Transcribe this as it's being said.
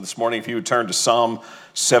This morning, if you would turn to Psalm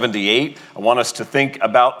 78, I want us to think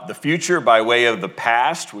about the future by way of the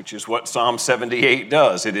past, which is what Psalm 78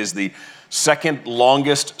 does. It is the second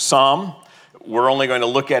longest psalm. We're only going to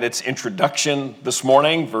look at its introduction this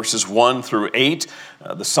morning, verses 1 through 8.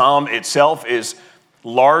 The psalm itself is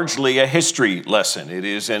largely a history lesson. It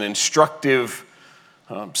is an instructive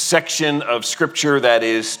section of Scripture that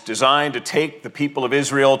is designed to take the people of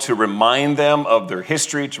Israel to remind them of their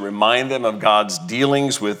history, to remind them of God's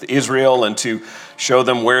dealings with Israel, and to show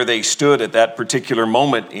them where they stood at that particular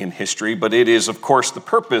moment in history. But it is, of course, the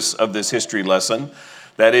purpose of this history lesson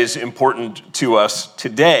that is important to us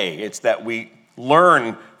today. It's that we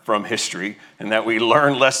learn from history and that we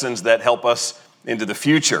learn lessons that help us into the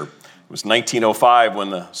future. It was 1905 when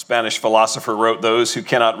the Spanish philosopher wrote, "Those who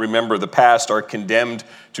cannot remember the past are condemned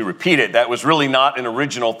to repeat it." That was really not an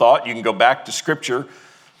original thought. You can go back to Scripture.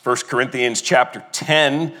 1 Corinthians chapter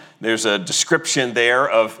 10, there's a description there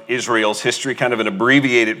of Israel's history, kind of an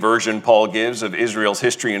abbreviated version Paul gives of Israel's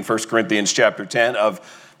history in 1 Corinthians chapter 10 of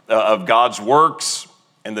God's works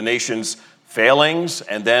and the nation's failings.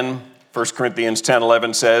 And then 1 Corinthians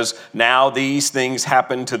 10:11 says, "Now these things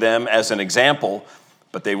happened to them as an example,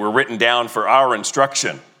 but they were written down for our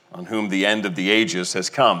instruction, on whom the end of the ages has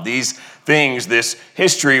come." These things, this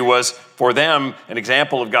history was for them an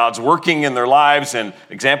example of God's working in their lives, an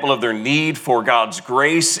example of their need for God's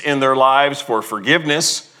grace in their lives, for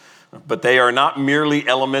forgiveness. But they are not merely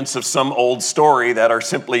elements of some old story that are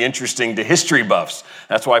simply interesting to history buffs.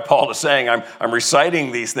 That's why Paul is saying, I'm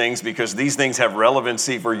reciting these things because these things have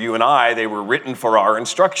relevancy for you and I. They were written for our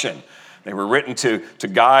instruction. They were written to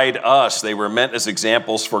guide us. They were meant as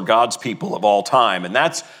examples for God's people of all time. And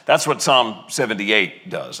that's what Psalm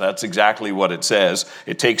 78 does. That's exactly what it says.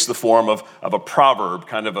 It takes the form of a proverb,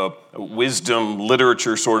 kind of a wisdom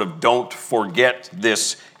literature sort of don't forget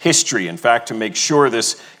this history. In fact, to make sure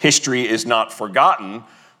this history is not forgotten,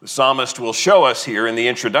 the psalmist will show us here in the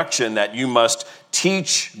introduction that you must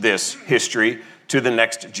teach this history to the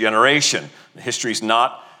next generation. The history is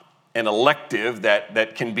not an elective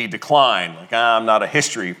that can be declined. Like, I'm not a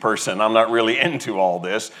history person. I'm not really into all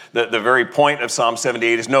this. The very point of Psalm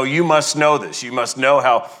 78 is, no, you must know this. You must know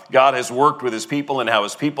how God has worked with his people and how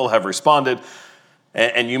his people have responded.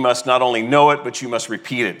 And you must not only know it, but you must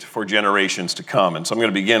repeat it for generations to come. And so I'm going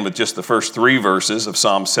to begin with just the first three verses of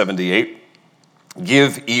Psalm 78.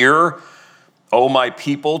 "Give ear, O my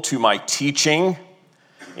people, to my teaching.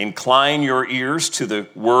 Incline your ears to the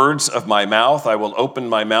words of my mouth. I will open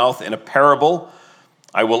my mouth in a parable.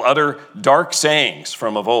 I will utter dark sayings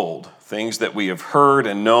from of old, things that we have heard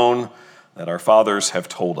and known that our fathers have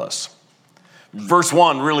told us." Verse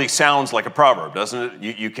 1 really sounds like a proverb, doesn't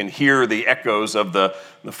it? You can hear the echoes of the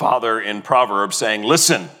father in Proverbs saying,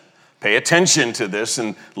 listen, pay attention to this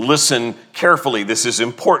and listen carefully. This is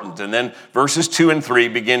important. And then verses 2 and 3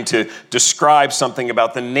 begin to describe something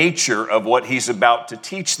about the nature of what he's about to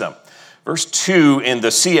teach them. Verse 2 in the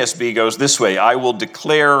CSB goes this way: "I will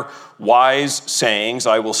declare wise sayings.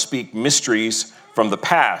 I will speak mysteries from the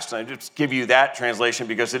past." I just give you that translation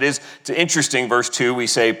because it's interesting. Verse 2, we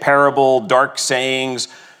say parable, dark sayings,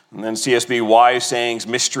 and then CSB, wise sayings,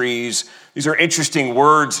 mysteries. These are interesting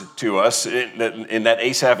words to us in that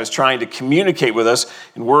Asaph is trying to communicate with us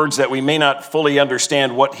in words that we may not fully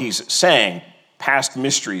understand what he's saying. Past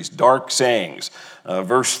mysteries, dark sayings.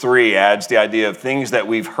 Verse 3 adds the idea of things that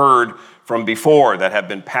we've heard from before, that have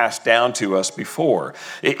been passed down to us before.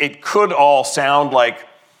 It could all sound like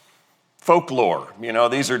folklore.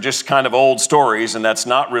 These are just kind of old stories, and that's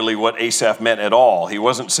not really what Asaph meant at all. He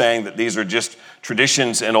wasn't saying that these are just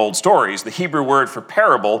traditions and old stories. The Hebrew word for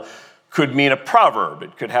parable could mean a proverb.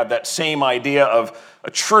 It could have that same idea of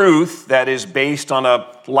a truth that is based on a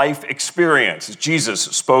life experience. As Jesus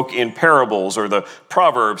spoke in parables, or the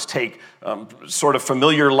Proverbs take sort of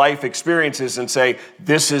familiar life experiences and say,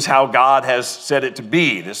 this is how God has said it to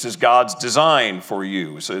be. This is God's design for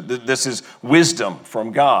you. So this is wisdom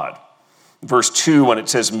from God. Verse 2, when it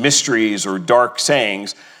says mysteries or dark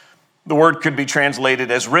sayings, the word could be translated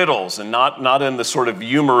as riddles, and not in the sort of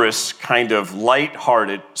humorous kind of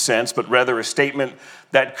lighthearted sense, but rather a statement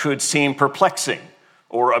that could seem perplexing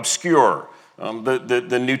or obscure.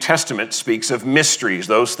 The New Testament speaks of mysteries,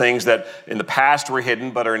 those things that in the past were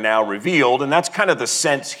hidden but are now revealed, and that's kind of the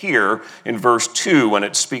sense here in verse 2 when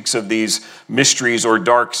it speaks of these mysteries or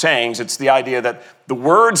dark sayings. It's the idea that the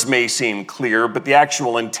words may seem clear, but the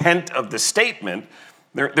actual intent of the statement,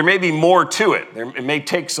 there may be more to it. It may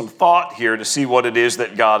take some thought here to see what it is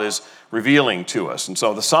that God is revealing to us. And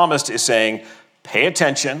so the psalmist is saying, pay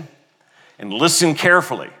attention and listen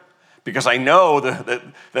carefully, because I know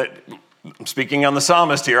that I'm speaking on the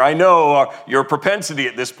psalmist here. I know your propensity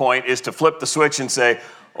at this point is to flip the switch and say,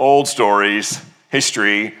 old stories,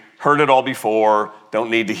 history, heard it all before,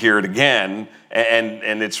 don't need to hear it again,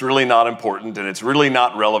 and it's really not important, and it's really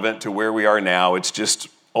not relevant to where we are now. It's just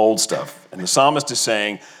old stuff. And the psalmist is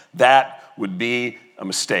saying that would be a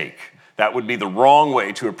mistake. That would be the wrong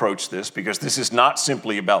way to approach this, because this is not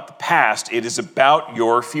simply about the past, it is about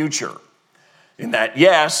your future. In that,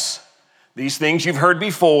 yes, these things you've heard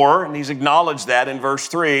before, and he's acknowledged that in verse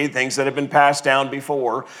 3, things that have been passed down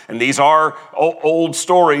before, and these are old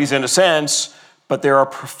stories in a sense, but there are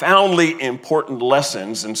profoundly important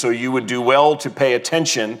lessons, and so you would do well to pay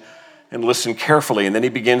attention and listen carefully. And then he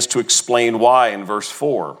begins to explain why in verse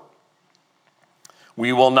 4.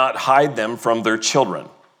 We will not hide them from their children,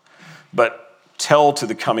 but tell to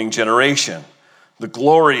the coming generation the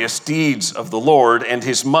glorious deeds of the Lord and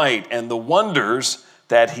his might and the wonders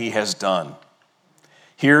that he has done.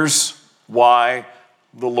 Here's why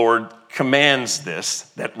the Lord commands this,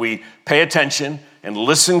 that we pay attention and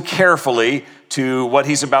listen carefully to what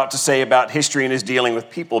he's about to say about history and his dealing with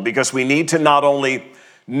people, because we need to not only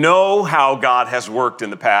know how God has worked in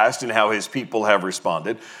the past and how his people have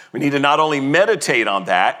responded, we need to not only meditate on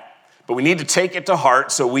that, but we need to take it to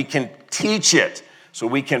heart so we can teach it, so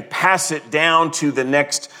we can pass it down to the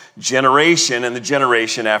next generation and the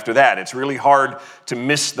generation after that. It's really hard to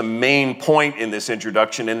miss the main point in this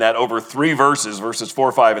introduction, in that over 3 verses, verses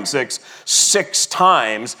 4, 5, and 6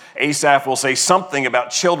 times Asaph will say something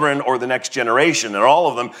about children or the next generation, and all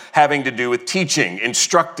of them having to do with teaching,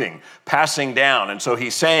 instructing, passing down. And so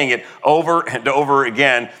he's saying it over and over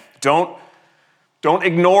again. Don't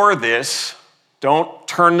ignore this. Don't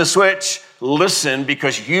turn the switch. Listen,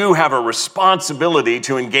 because you have a responsibility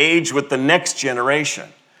to engage with the next generation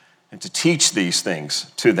and to teach these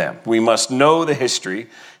things to them. We must know the history,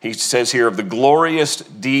 he says here, of the glorious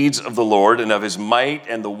deeds of the Lord and of his might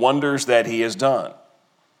and the wonders that he has done.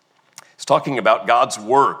 He's talking about God's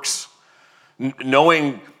works,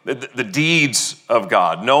 knowing the deeds of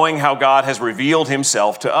God, knowing how God has revealed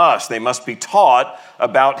himself to us. They must be taught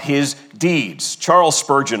about his deeds. Charles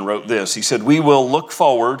Spurgeon wrote this. He said, "We will look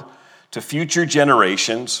forward to future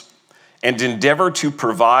generations and endeavor to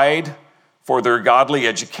provide for their godly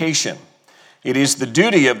education. It is the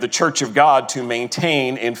duty of the Church of God to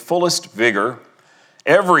maintain in fullest vigor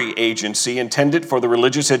every agency intended for the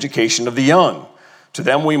religious education of the young. To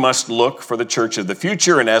them we must look for the church of the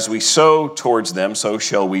future, and as we sow towards them, so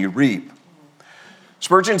shall we reap."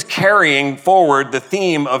 Spurgeon's carrying forward the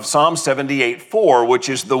theme of Psalm 78:4, which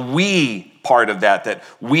is the we part of that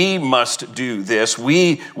we must do this.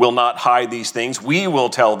 We will not hide these things. We will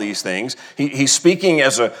tell these things. He's speaking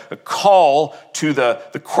as a call to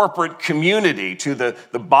the corporate community, to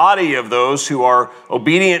the body of those who are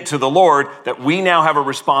obedient to the Lord, that we now have a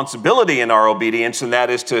responsibility in our obedience, and that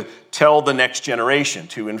is to tell the next generation,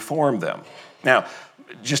 to inform them. Now,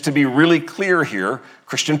 just to be really clear here,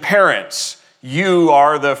 Christian parents, you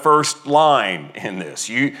are the first line in this.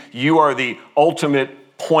 You are the ultimate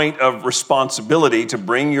point of responsibility to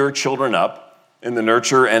bring your children up in the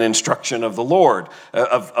nurture and instruction of the Lord.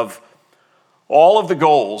 Of all of the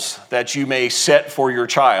goals that you may set for your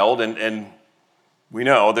child, and we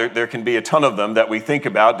know there can be a ton of them that we think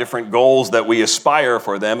about, different goals that we aspire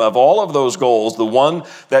for them. Of all of those goals, the one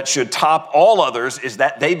that should top all others is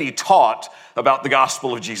that they be taught about the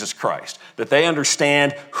gospel of Jesus Christ, that they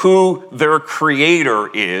understand who their creator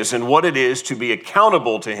is and what it is to be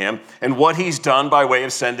accountable to him and what he's done by way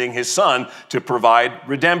of sending his son to provide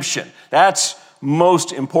redemption. That's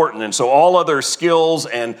most important. And so all other skills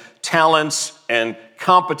and talents and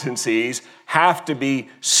competencies have to be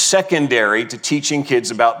secondary to teaching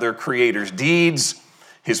kids about their creator's deeds,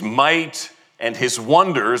 his might, and his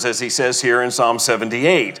wonders, as he says here in Psalm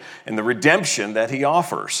 78, and the redemption that he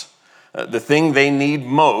offers. The thing they need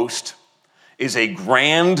most is a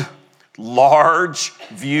grand, large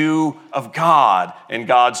view of God and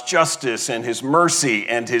God's justice and his mercy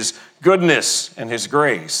and his goodness and his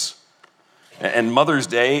grace. And Mother's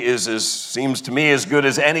Day seems to me as good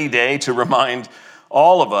as any day to remind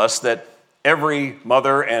all of us that every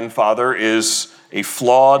mother and father is a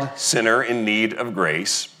flawed sinner in need of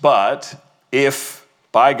grace. But if,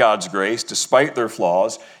 by God's grace, despite their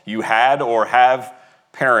flaws, you had or have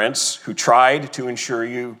parents who tried to ensure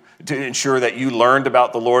that you learned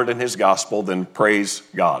about the Lord and his gospel, then praise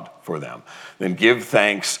God for them. Then give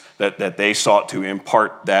thanks that they sought to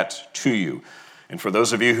impart that to you. And for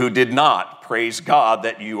those of you who did not, praise God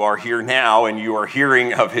that you are here now and you are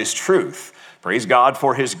hearing of his truth. Praise God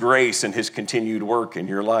for his grace and his continued work in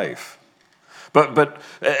your life. But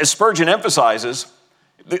as Spurgeon emphasizes,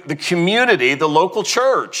 the community, the local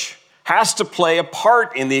church, has to play a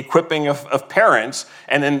part in the equipping of parents,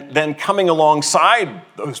 and then coming alongside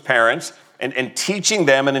those parents and teaching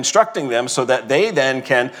them and instructing them so that they then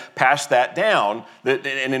can pass that down.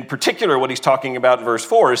 And in particular, what he's talking about in verse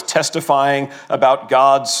 4 is testifying about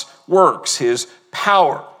God's works, his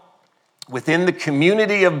power. Within the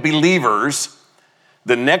community of believers,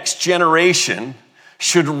 the next generation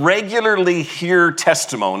should regularly hear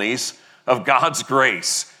testimonies of God's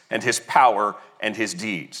grace and his power and his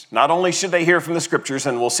deeds. Not only should they hear from the scriptures,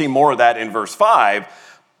 and we'll see more of that in verse 5,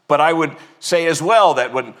 but I would say as well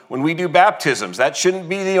that when we do baptisms, that shouldn't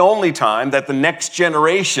be the only time that the next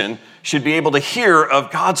generation should be able to hear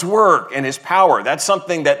of God's work and his power. That's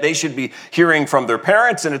something that they should be hearing from their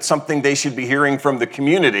parents, and it's something they should be hearing from the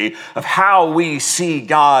community of how we see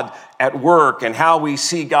God at work and how we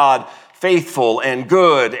see God faithful and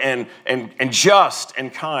good and just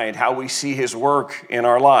and kind, how we see his work in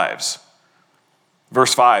our lives.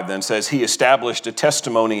 Verse 5 then says, he established a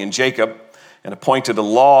testimony in Jacob and appointed a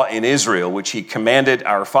law in Israel, which he commanded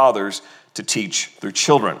our fathers to teach their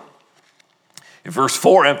children. If verse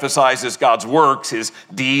 4 emphasizes God's works, his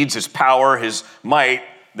deeds, his power, his might,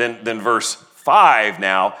 then verse 5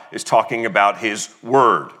 now is talking about his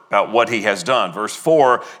word, about what he has done. Verse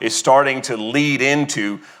 4 is starting to lead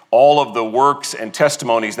into all of the works and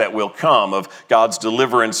testimonies that will come of God's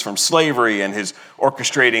deliverance from slavery and his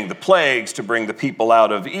orchestrating the plagues to bring the people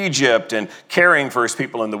out of Egypt and caring for his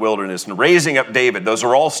people in the wilderness and raising up David. Those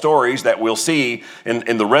are all stories that we'll see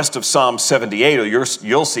in the rest of Psalm 78, or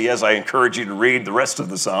you'll see as I encourage you to read the rest of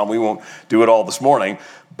the psalm. We won't do it all this morning.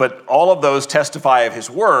 But all of those testify of his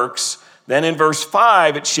works. Then in verse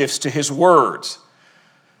 5, it shifts to his words.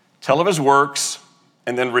 Tell of his works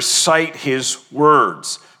and then recite his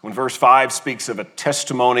words. When verse 5 speaks of a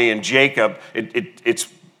testimony in Jacob, it's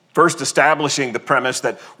first establishing the premise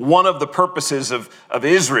that one of the purposes of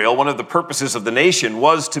Israel, one of the purposes of the nation,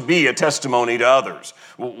 was to be a testimony to others,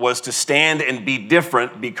 was to stand and be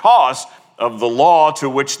different because of the law to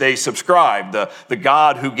which they subscribed, the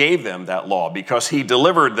God who gave them that law, because he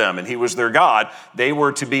delivered them and he was their God. They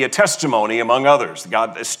were to be a testimony among others.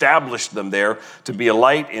 God established them there to be a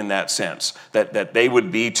light in that sense, that they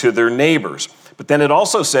would be to their neighbors. But then it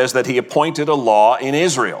also says that he appointed a law in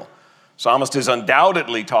Israel. Psalmist is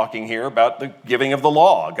undoubtedly talking here about the giving of the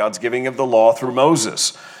law, God's giving of the law through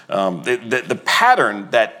Moses. The pattern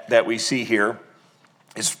that we see here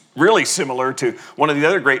is really similar to one of the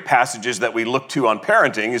other great passages that we look to on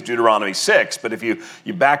parenting is Deuteronomy 6. But if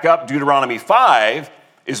you back up, Deuteronomy 5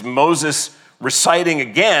 is Moses reciting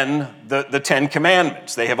again the Ten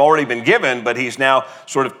Commandments. They have already been given, but he's now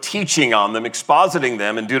sort of teaching on them, expositing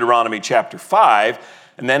them in Deuteronomy chapter 5.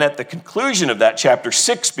 And then at the conclusion of that, chapter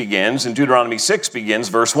 6 begins, and Deuteronomy 6 begins,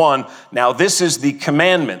 verse 1, now this is the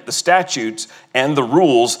commandment, the statutes, and the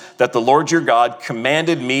rules that the Lord your God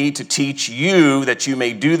commanded me to teach you, that you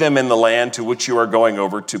may do them in the land to which you are going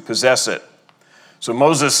over to possess it. So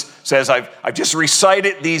Moses says, I've just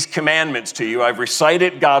recited these commandments to you. I've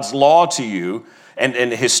recited God's law to you and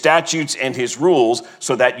his statutes and his rules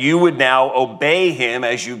so that you would now obey him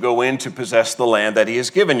as you go in to possess the land that he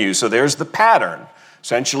has given you. So there's the pattern.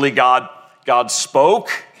 Essentially, God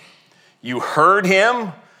spoke. You heard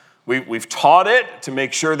him. We've taught it to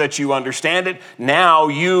make sure that you understand it. Now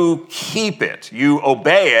you keep it. You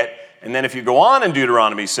obey it. And then if you go on in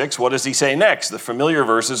Deuteronomy 6, what does he say next? The familiar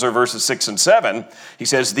verses are verses 6 and 7. He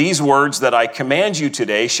says, these words that I command you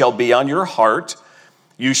today shall be on your heart.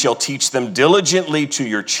 You shall teach them diligently to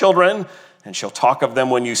your children, and shall talk of them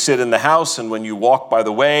when you sit in the house, and when you walk by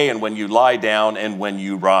the way, and when you lie down, and when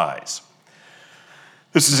you rise.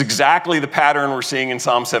 This is exactly the pattern we're seeing in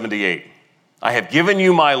Psalm 78. I have given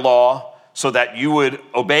you my law so that you would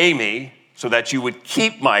obey me, so that you would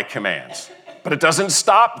keep my commands. But it doesn't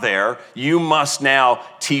stop there. You must now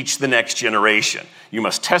teach the next generation. You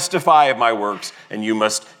must testify of my works, and you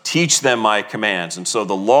must teach them my commands. And so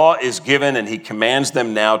the law is given, and he commands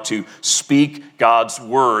them now to speak God's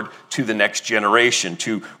word to the next generation,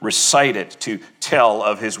 to recite it, to tell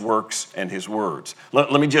of his works and his words.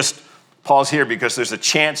 Let me just pause here, because there's a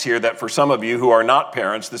chance here that for some of you who are not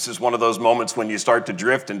parents, this is one of those moments when you start to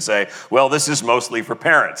drift and say, well, this is mostly for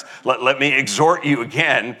parents. Let me exhort you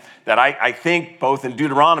again that I think both in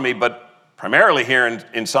Deuteronomy, but primarily here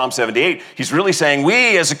in Psalm 78, he's really saying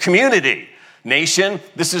we as a community, nation,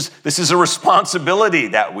 this is a responsibility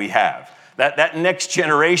that we have. That next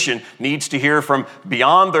generation needs to hear from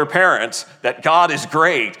beyond their parents that God is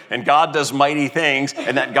great and God does mighty things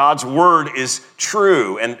and that God's word is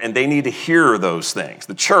true, and they need to hear those things.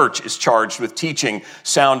 The church is charged with teaching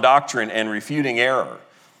sound doctrine and refuting error.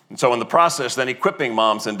 And so in the process, then equipping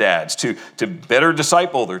moms and dads to better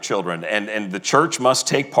disciple their children. And the church must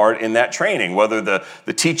take part in that training. Whether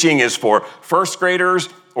the teaching is for first graders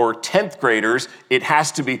or 10th graders, it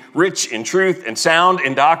has to be rich in truth and sound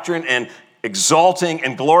in doctrine and exalting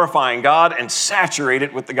and glorifying God and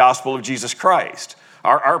saturated with the gospel of Jesus Christ.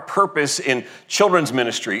 Our purpose in children's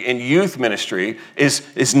ministry, in youth ministry,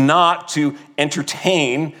 is not to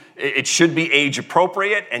entertain. It should be age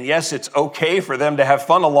appropriate, and yes, it's okay for them to have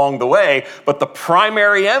fun along the way, but the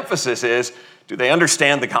primary emphasis is, do they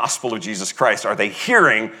understand the gospel of Jesus Christ? Are they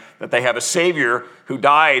hearing that they have a Savior who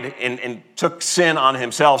died and took sin on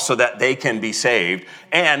himself so that they can be saved,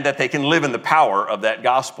 and that they can live in the power of that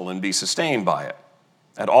gospel and be sustained by it?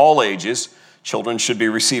 At all ages, children should be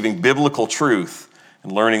receiving biblical truth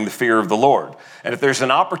and learning the fear of the Lord. And if there's an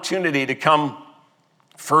opportunity to come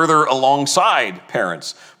further alongside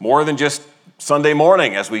parents, more than just Sunday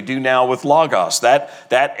morning, as we do now with Logos, that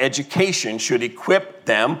education should equip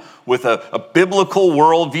them with a biblical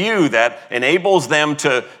worldview that enables them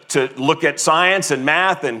to look at science and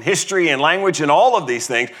math and history and language and all of these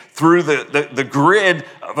things through the grid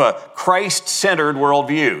of a Christ-centered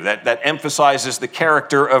worldview that emphasizes the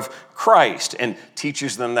character of Christ and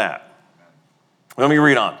teaches them that. Let me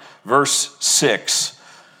read on. Verse 6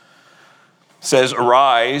 says,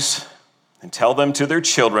 "Arise and tell them to their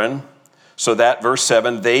children, so that," verse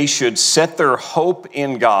 7, "they should set their hope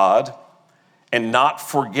in God and not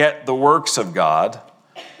forget the works of God,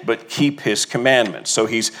 but keep his commandments." So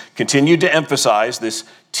he's continued to emphasize this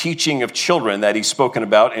teaching of children that he's spoken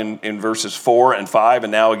about in verses 4 and 5,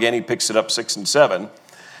 and now again he picks it up 6 and 7,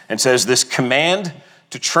 and says this command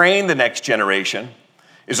to train the next generation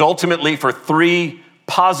is ultimately for 3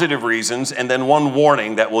 positive reasons and then 1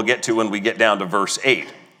 warning that we'll get to when we get down to verse 8.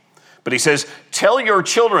 But he says, tell your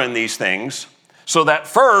children these things so that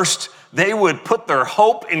first they would put their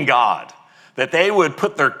hope in God, that they would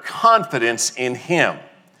put their confidence in him.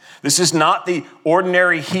 This is not the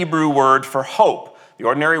ordinary Hebrew word for hope. The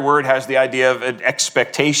ordinary word has the idea of an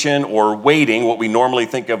expectation or waiting, what we normally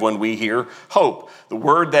think of when we hear hope. The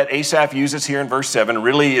word that Asaph uses here in verse 7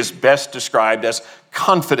 really is best described as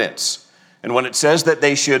confidence. And when it says that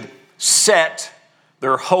they should set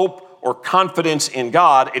their hope or confidence in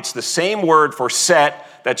God, it's the same word for set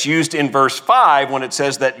that's used in verse 5 when it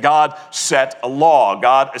says that God set a law,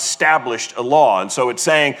 God established a law. And so it's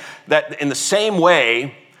saying that in the same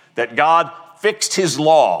way that God fixed his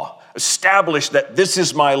law, established that this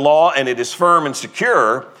is my law and it is firm and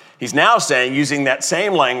secure, he's now saying, using that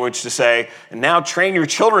same language to say, and now train your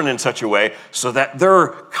children in such a way so that their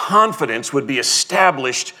confidence would be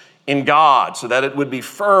established in God, so that it would be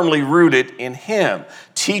firmly rooted in him.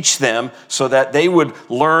 Teach them so that they would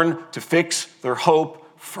learn to fix their hope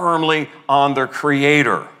firmly on their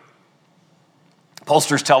Creator.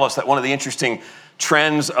 Pollsters tell us that one of the interesting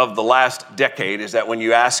trends of the last decade is that when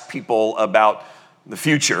you ask people about the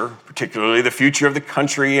future, particularly the future of the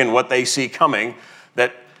country and what they see coming,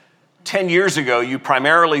 that 10 years ago, you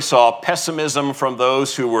primarily saw pessimism from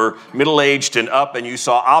those who were middle-aged and up, and you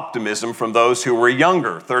saw optimism from those who were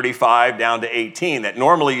younger, 35 down to 18. That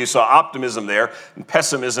normally you saw optimism there and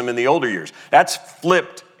pessimism in the older years. That's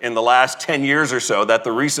flipped in the last 10 years or so, that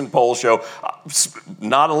the recent polls show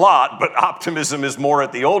not a lot, but optimism is more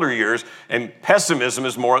at the older years and pessimism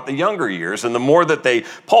is more at the younger years. And the more that they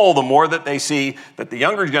poll, the more that they see that the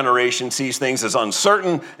younger generation sees things as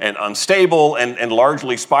uncertain and unstable and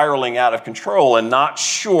largely spiraling out of control and not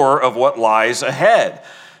sure of what lies ahead.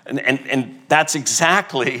 And that's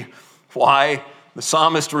exactly why the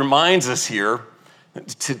psalmist reminds us here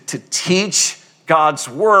to teach God's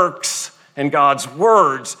works and God's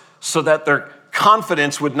words so that their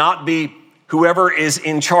confidence would not be whoever is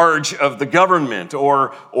in charge of the government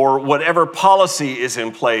or whatever policy is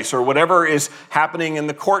in place or whatever is happening in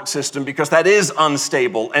the court system, because that is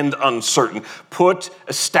unstable and uncertain.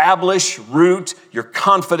 Establish, root your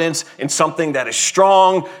confidence in something that is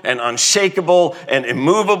strong and unshakable and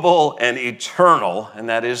immovable and eternal, and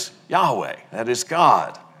that is Yahweh, that is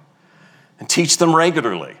God. And teach them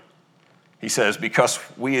regularly. He says, because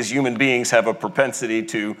we as human beings have a propensity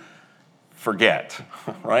to forget,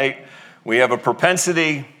 right? We have a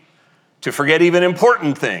propensity to forget even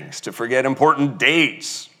important things, to forget important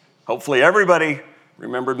dates. Hopefully everybody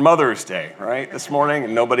remembered Mother's Day, right, this morning,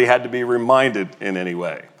 and nobody had to be reminded in any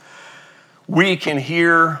way. We can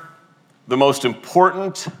hear the most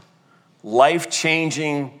important,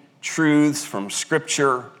 life-changing truths from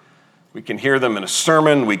Scripture. We can hear them in a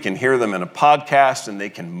sermon, we can hear them in a podcast, and they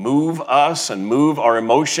can move us and move our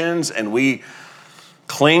emotions, and we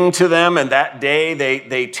cling to them, and that day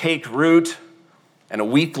they take root. And a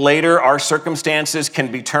week later, our circumstances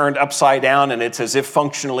can be turned upside down, and it's as if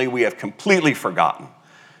functionally we have completely forgotten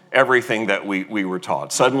everything that we were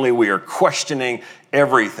taught. Suddenly we are questioning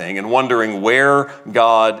everything and wondering where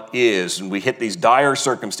God is. And we hit these dire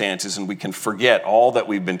circumstances and we can forget all that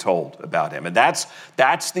we've been told about him. And that's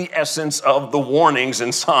the essence of the warnings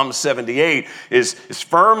in Psalm 78, is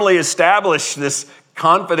firmly establish this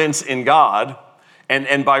confidence in God.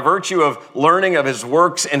 And by virtue of learning of his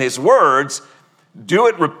works and his words, do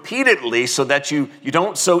it repeatedly so that you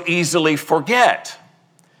don't so easily forget.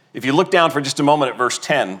 If you look down for just a moment at verse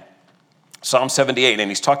 10, Psalm 78,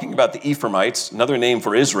 and he's talking about the Ephraimites, another name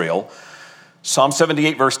for Israel. Psalm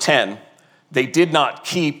 78, verse 10, they did not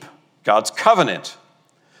keep God's covenant,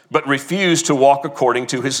 but refused to walk according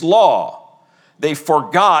to his law. They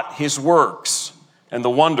forgot his works and the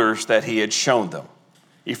wonders that he had shown them.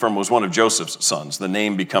 Ephraim was one of Joseph's sons. The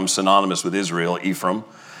name becomes synonymous with Israel, Ephraim.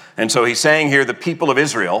 And so he's saying here, the people of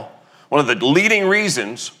Israel, one of the leading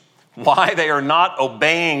reasons why they are not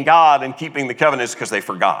obeying God and keeping the covenant is because they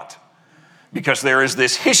forgot. Because there is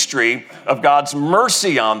this history of God's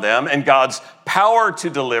mercy on them and God's power to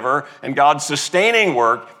deliver and God's sustaining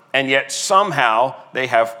work, and yet somehow they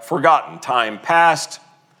have forgotten. Time passed,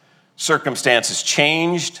 circumstances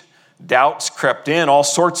changed, doubts crept in, all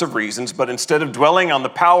sorts of reasons, but instead of dwelling on the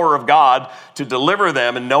power of God to deliver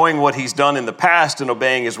them and knowing what he's done in the past and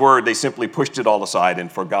obeying his word, they simply pushed it all aside and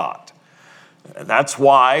forgot. That's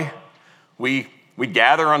why we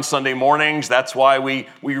gather on Sunday mornings. That's why we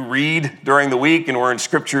read during the week and we're in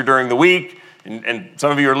scripture during the week. And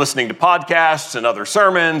some of you are listening to podcasts and other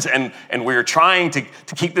sermons, and we're trying to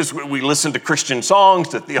keep this. We listen to Christian songs,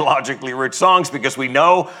 to theologically rich songs, because we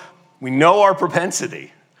know our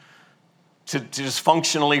propensity to just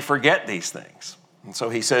functionally forget these things. And so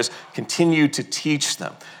he says, continue to teach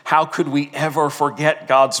them. How could we ever forget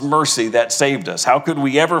God's mercy that saved us? How could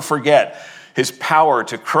we ever forget his power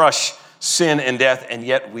to crush sin and death? And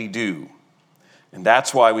yet we do. And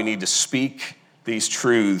that's why we need to speak these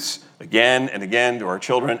truths again and again to our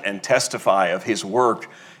children and testify of his work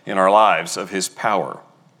in our lives, of his power.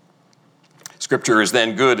 Scripture is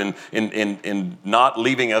then good in not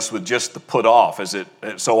leaving us with just the put off, as it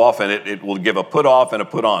so often it will give a put off and a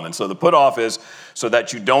put on. And so the put off is so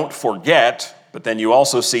that you don't forget, but then you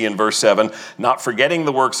also see in verse 7, not forgetting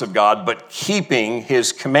the works of God, but keeping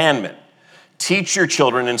his commandment. Teach your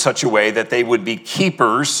children in such a way that they would be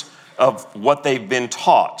keepers of what they've been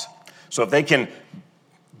taught. So if they can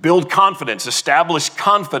build confidence, establish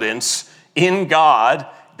confidence in God,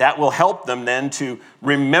 that will help them then to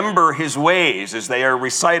remember his ways as they are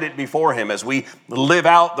recited before him, as we live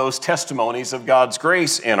out those testimonies of God's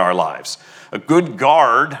grace in our lives. A good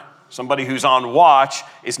guard, somebody who's on watch,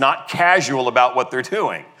 is not casual about what they're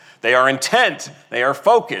doing. They are intent, they are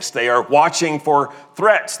focused, they are watching for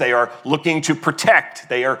threats, they are looking to protect,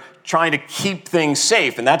 they are trying to keep things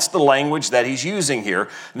safe. And that's the language that he's using here,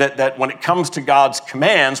 that when it comes to God's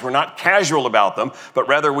commands, we're not casual about them, but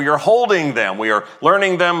rather we are holding them, we are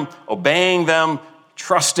learning them, obeying them,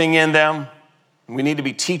 trusting in them. And we need to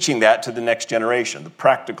be teaching that to the next generation, the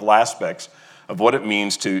practical aspects of what it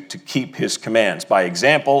means to keep his commands by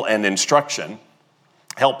example and instruction,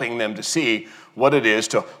 helping them to see what it is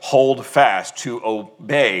to hold fast, to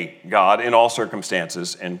obey God in all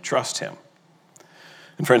circumstances and trust him.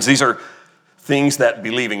 And friends, these are things that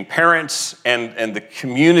believing parents and the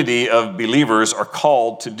community of believers are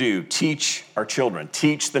called to do. Teach our children,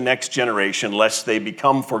 teach the next generation, lest they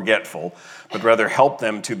become forgetful, but rather help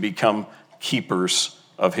them to become keepers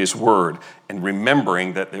of his word and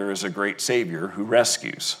remembering that there is a great Savior who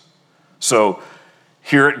rescues. So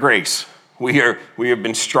here at Grace, we have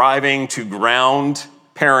been striving to ground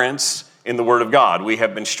parents in the Word of God. We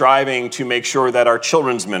have been striving to make sure that our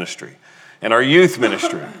children's ministry and our youth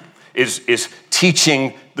ministry is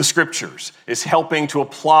teaching the Scriptures, is helping to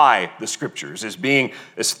apply the Scriptures, is being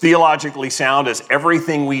as theologically sound as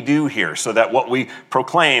everything we do here, so that what we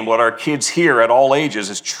proclaim, what our kids hear at all ages,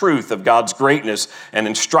 is truth of God's greatness and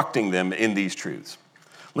instructing them in these truths.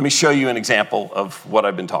 Let me show you an example of what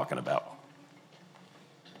I've been talking about.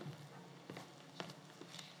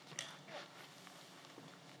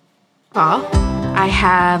 Well, I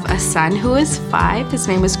have a son who is 5. His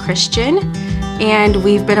name is Christian, and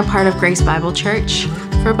we've been a part of Grace Bible Church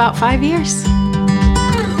for about 5 years.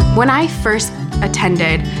 When I first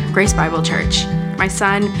attended Grace Bible Church, my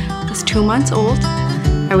son was 2 months old.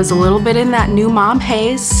 I was a little bit in that new mom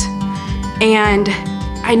haze, and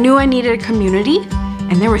I knew I needed a community,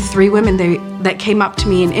 and there were 3 women that came up to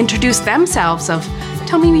me and introduced themselves of,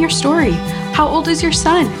 tell me your story. How old is your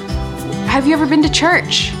son? Have you ever been to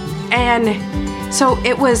church? And so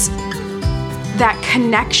it was that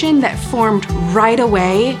connection that formed right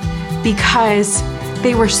away because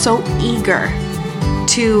they were so eager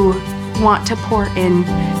to want to pour in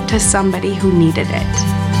to somebody who needed it.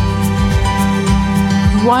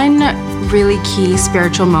 One really key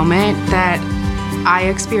spiritual moment that I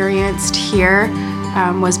experienced here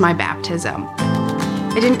was my baptism.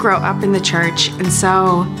 I didn't grow up in the church, and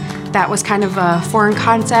so that was kind of a foreign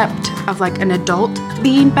concept of like an adult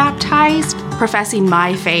being baptized, professing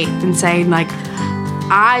my faith and saying like,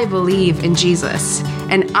 I believe in Jesus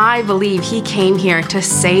and I believe he came here to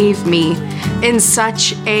save me, in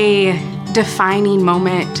such a defining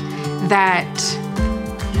moment that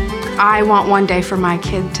I want one day for my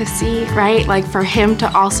kid to see, right? Like for him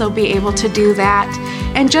to also be able to do that.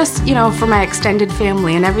 And just, for my extended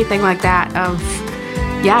family and everything like that of,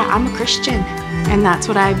 yeah, I'm a Christian and that's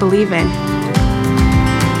what I believe in.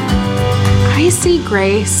 I see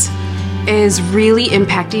Grace is really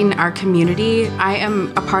impacting our community. I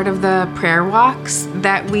am a part of the prayer walks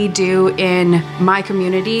that we do in my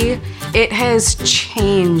community. It has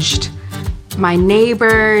changed my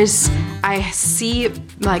neighbors. I see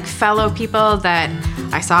like fellow people that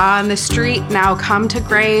I saw on the street now come to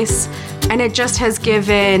Grace, and it just has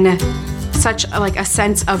given such a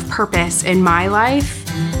sense of purpose in my life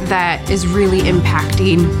that is really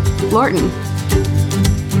impacting Lorton.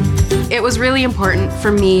 It was really important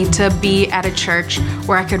for me to be at a church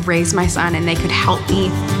where I could raise my son and they could help me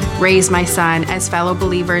raise my son as fellow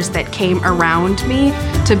believers that came around me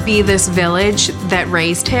to be this village that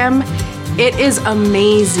raised him. It is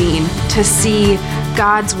amazing to see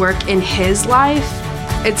God's work in his life.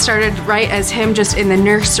 It started right as him just in the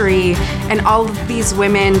nursery and all of these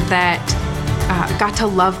women that got to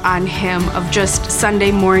love on him of just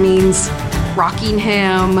Sunday mornings, rocking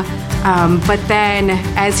him. But then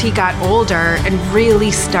as he got older and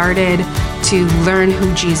really started to learn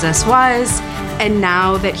who Jesus was, and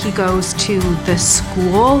now that he goes to the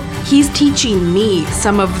school, he's teaching me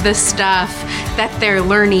some of the stuff that they're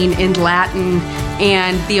learning in Latin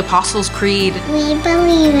and the Apostles' Creed. We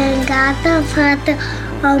believe in God the Father,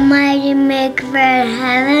 Almighty, maker of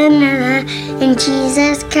heaven and earth, and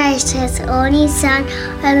Jesus Christ, his only Son,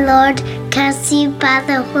 our Lord, conceived by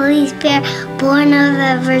the Holy Spirit, born of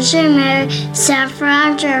a Virgin Mary, suffered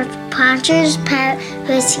under Pontius Pilate,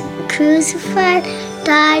 was crucified,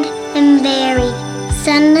 died, and buried.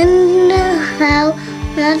 Descended into hell,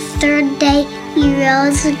 on the third day he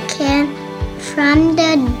rose again from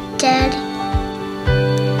the dead,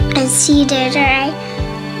 and seated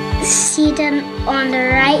on the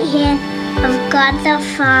right hand of God the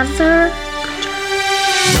Father.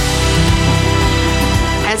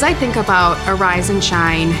 As I think about Arise and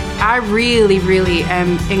Shine, I really, really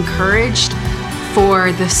am encouraged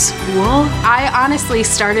for the school. I honestly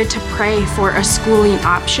started to pray for a schooling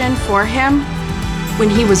option for him when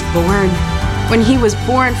he was born. When he was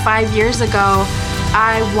born 5 years ago,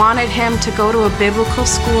 I wanted him to go to a biblical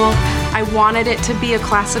school. I wanted it to be a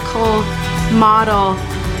classical model.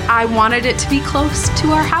 I wanted it to be close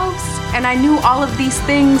to our house. And I knew all of these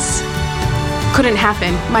things couldn't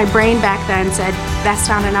happen. My brain back then said, that's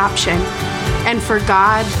not an option. And for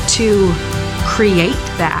God to create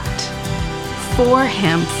that for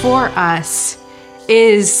him, for us,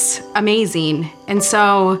 is amazing. And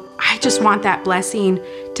so I just want that blessing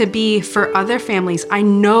to be for other families. I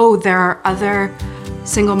know there are other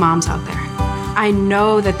single moms out there. I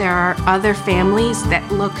know that there are other families that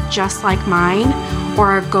look just like mine or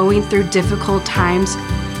are going through difficult times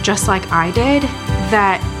just like I did,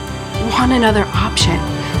 that want another option,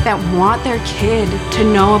 that want their kid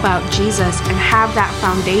to know about Jesus and have that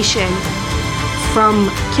foundation from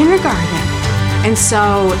kindergarten. And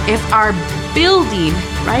so if our building,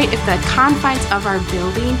 right, if the confines of our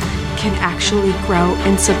building can actually grow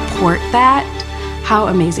and support that, how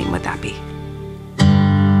amazing would that be?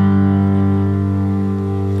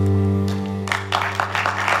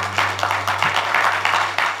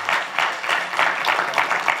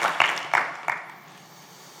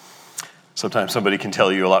 Sometimes somebody can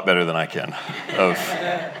tell you a lot better than I can of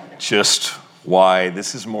just why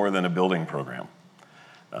this is more than a building program.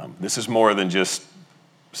 This is more than just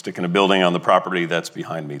sticking a building on the property that's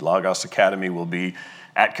behind me. Lagos Academy will be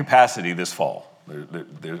at capacity this fall.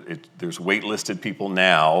 There's waitlisted people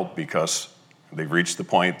now because they've reached the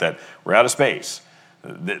point that we're out of space.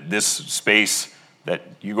 This space that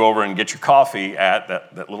you go over and get your coffee at,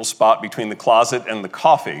 that little spot between the closet and the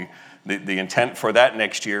coffee, the intent for that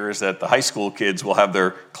next year is that the high school kids will have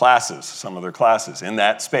their classes, some of their classes, in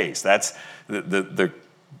that space. That's the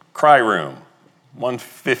cry room,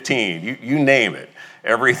 115, you name it.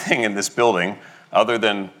 Everything in this building other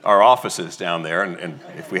than our offices down there. And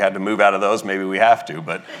if we had to move out of those, maybe we have to,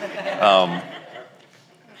 but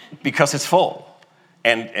because it's full.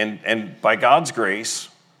 And by God's grace,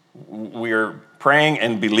 we're praying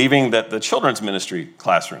and believing that the children's ministry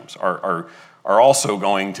classrooms are also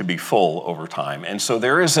going to be full over time. And so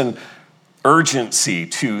there is an urgency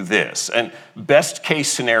to this. And best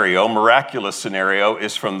case scenario, miraculous scenario,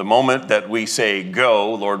 is from the moment that we say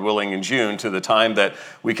go, Lord willing, in June, to the time that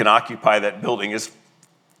we can occupy that building is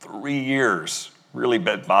 3 years. Really,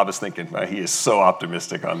 Bob is thinking, he is so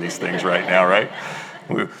optimistic on these things right now, right?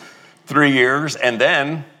 3 years, and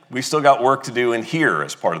then we still got work to do in here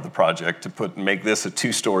as part of the project to make this a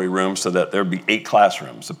 2-story room so that there'd be 8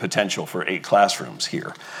 classrooms, the potential for 8 classrooms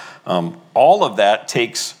here. All of that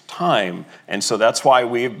takes time, and so that's why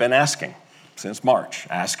we have been asking since March,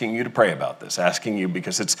 asking you to pray about this, asking you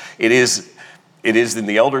because it is in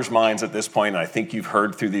the elders' minds at this point, and I think you've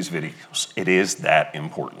heard through these videos, it is that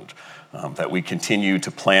important that we continue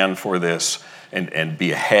to plan for this and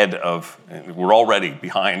be ahead of, we're already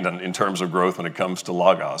behind in terms of growth when it comes to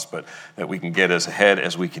Logos, but that we can get as ahead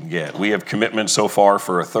as we can get. We have commitments so far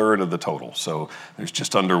for 1/3 of the total, so there's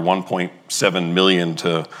just under 1.7 million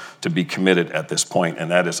to be committed at this point, and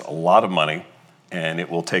that is a lot of money, and it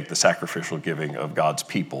will take the sacrificial giving of God's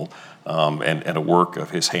people and a work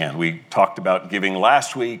of his hand. We talked about giving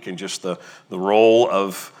last week and just the role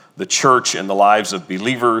of the church in the lives of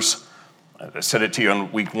believers. I said it to you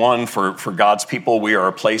on week 1, for God's people, we are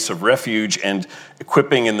a place of refuge and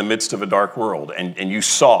equipping in the midst of a dark world. And you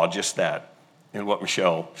saw just that in what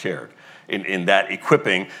Michelle shared, in that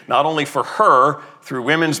equipping, not only for her through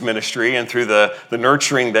women's ministry and through the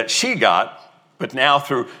nurturing that she got, but now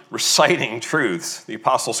through reciting truths, the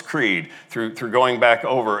Apostles' Creed, through going back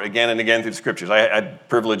over again and again through the scriptures. I had the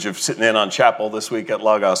privilege of sitting in on chapel this week at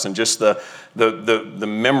Logos, and just the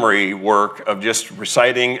memory work of just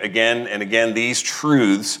reciting again and again these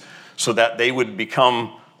truths so that they would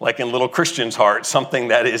become, like in little Christian's heart, something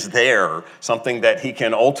that is there, something that he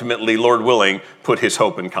can ultimately, Lord willing, put his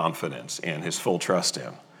hope and confidence in, his full trust in.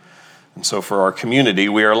 And so for our community,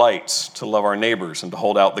 we are lights to love our neighbors and to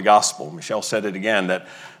hold out the gospel. Michelle said it again, that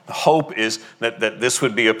the hope is that this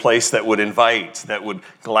would be a place that would invite, that would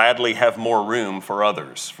gladly have more room for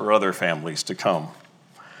others, for other families to come.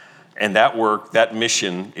 And that work, that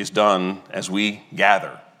mission is done as we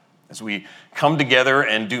gather, as we come together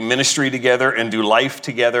and do ministry together and do life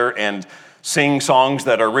together and sing songs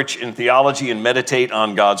that are rich in theology and meditate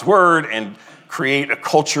on God's word and create a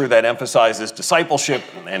culture that emphasizes discipleship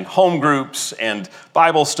and home groups and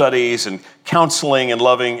Bible studies and counseling and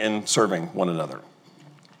loving and serving one another.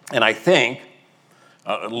 And I think,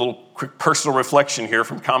 a little quick personal reflection here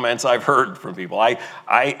from comments I've heard from people, I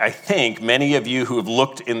think many of you who have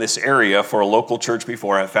looked in this area for a local church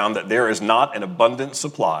before have found that there is not an abundant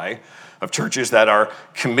supply of churches that are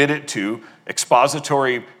committed to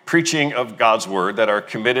expository preaching of God's word, that are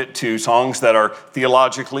committed to songs that are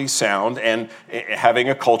theologically sound and having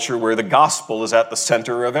a culture where the gospel is at the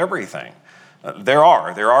center of everything. There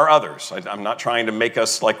are others. I'm not trying to make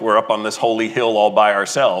us like we're up on this holy hill all by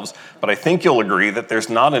ourselves, but I think you'll agree that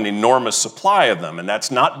there's not an enormous supply of them, and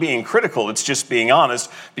that's not being critical, it's just being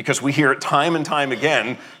honest, because we hear it time and time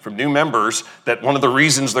again from new members that one of the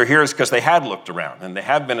reasons they're here is because they had looked around, and they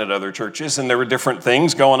have been at other churches, and there were different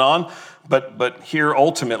things going on, but here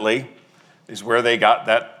ultimately is where they got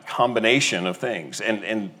that combination of things.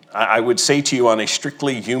 And I would say to you on a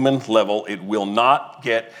strictly human level, it will not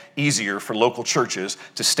get easier for local churches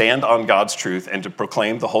to stand on God's truth and to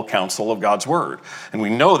proclaim the whole counsel of God's word. And we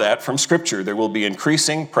know that from Scripture. There will be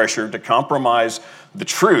increasing pressure to compromise the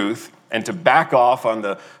truth and to back off on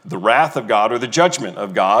the wrath of God or the judgment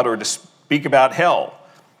of God or to speak about hell.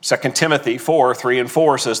 2 Timothy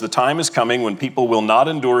 4:3-4 says, "The time is coming when people will not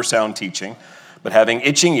endure sound teaching, but having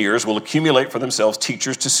itching ears will accumulate for themselves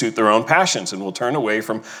teachers to suit their own passions and will turn away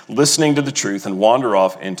from listening to the truth and wander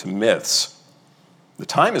off into myths." The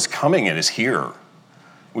time is coming and is here.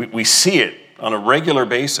 We see it on a regular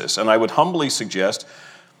basis, and I would humbly suggest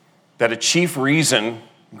that a chief reason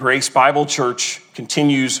Grace Bible Church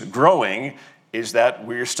continues growing is that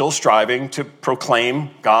we're still striving to proclaim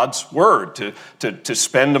God's word, to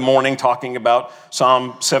spend a morning talking about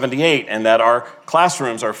Psalm 78, and that our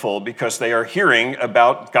classrooms are full because they are hearing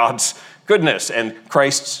about God's goodness and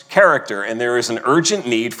Christ's character, and there is an urgent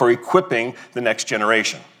need for equipping the next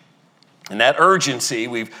generation. And that urgency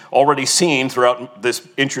we've already seen throughout this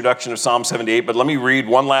introduction of Psalm 78, but let me read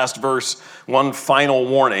one last verse, one final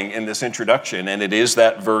warning in this introduction, and it is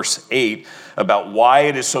that verse 8 about why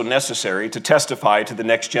it is so necessary to testify to the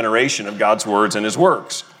next generation of God's words and his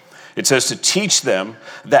works. It says to teach them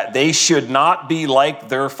that they should not be like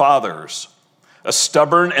their fathers, a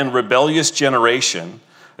stubborn and rebellious generation,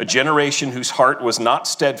 a generation whose heart was not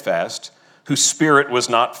steadfast, whose spirit was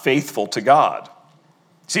not faithful to God.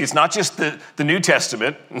 See, it's not just the New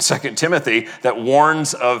Testament in 2 Timothy that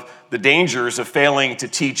warns of the dangers of failing to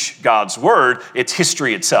teach God's word. It's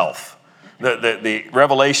history itself. The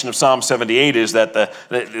revelation of Psalm 78 is that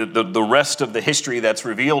the rest of the history that's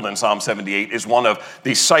revealed in Psalm 78 is one of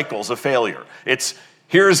these cycles of failure. It's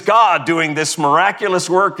here's God doing this miraculous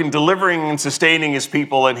work in delivering and sustaining his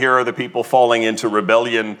people, and here are the people falling into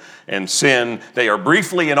rebellion and sin. They are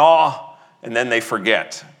briefly in awe, and then they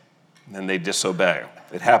forget, and then they disobey.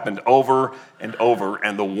 It happened over and over,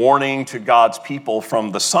 and the warning to God's people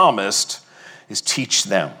from the psalmist is teach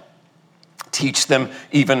them. Teach them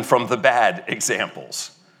even from the bad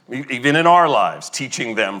examples. Even in our lives,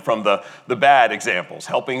 teaching them from the bad examples,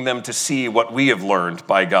 helping them to see what we have learned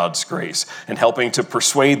by God's grace, and helping to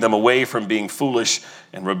persuade them away from being foolish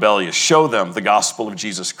and rebellious. Show them the gospel of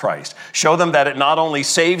Jesus Christ. Show them that it not only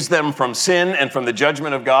saves them from sin and from the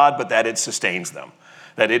judgment of God, but that it sustains them.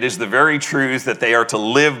 That it is the very truth that they are to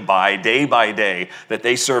live by day, that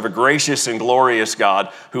they serve a gracious and glorious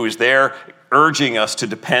God who is there urging us to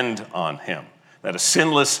depend on him. That a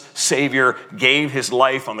sinless Savior gave his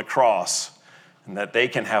life on the cross, and that they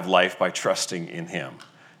can have life by trusting in him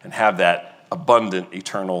and have that abundant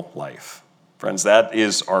eternal life. Friends, that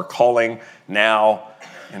is our calling now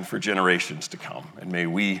and for generations to come. And may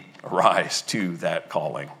we arise to that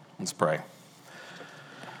calling. Let's pray.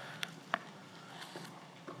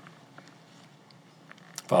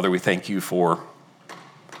 Father, we thank you for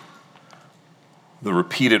the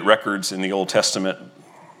repeated records in the Old Testament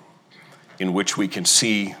in which we can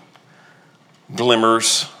see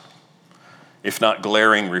glimmers, if not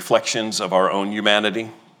glaring reflections of our own humanity,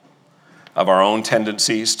 of our own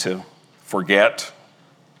tendencies to forget,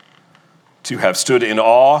 to have stood in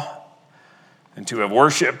awe, and to have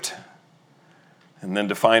worshiped, and then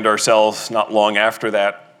to find ourselves not long after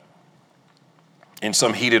that in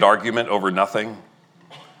some heated argument over nothing,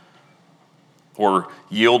 or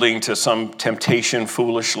yielding to some temptation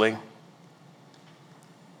foolishly,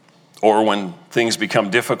 or when things become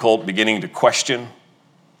difficult, beginning to question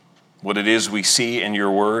what it is we see in your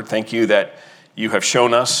word. Thank you that you have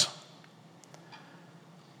shown us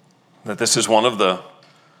that this is one of the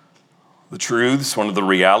truths, one of the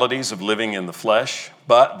realities of living in the flesh,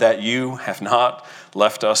 but that you have not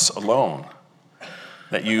left us alone,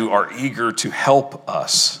 that you are eager to help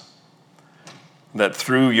us, that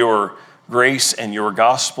through your grace and your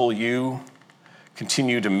gospel, you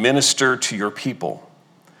continue to minister to your people,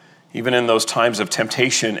 even in those times of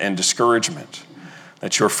temptation and discouragement,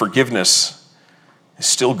 that your forgiveness is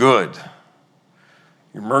still good.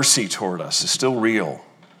 Your mercy toward us is still real.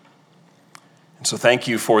 And so thank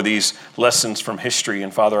you for these lessons from history.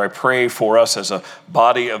 And Father, I pray for us as a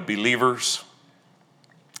body of believers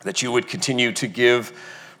that you would continue to give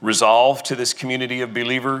resolve to this community of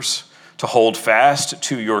believers to hold fast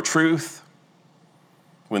to your truth.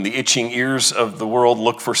 When the itching ears of the world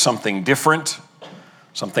look for something different,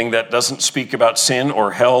 something that doesn't speak about sin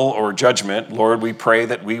or hell or judgment, Lord, we pray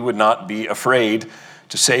that we would not be afraid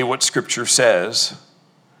to say what Scripture says,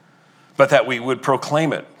 but that we would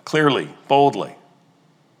proclaim it clearly, boldly,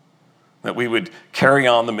 that we would carry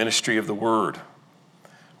on the ministry of the Word,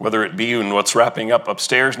 whether it be in what's wrapping up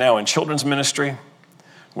upstairs now in children's ministry,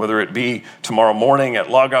 whether it be tomorrow morning at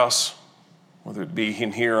Logos, whether it be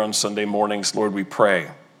in here on Sunday mornings. Lord, we pray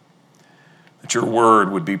that your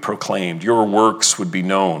word would be proclaimed, your works would be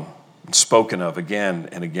known and spoken of again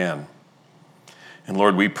and again. And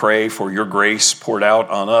Lord, we pray for your grace poured out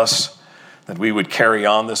on us, that we would carry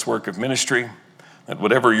on this work of ministry, that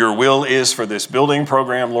whatever your will is for this building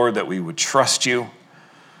program, Lord, that we would trust you,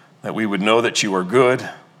 that we would know that you are good,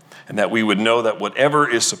 and that we would know that whatever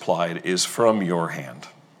is supplied is from your hand.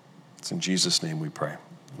 It's in Jesus' name we pray.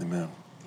 Amen.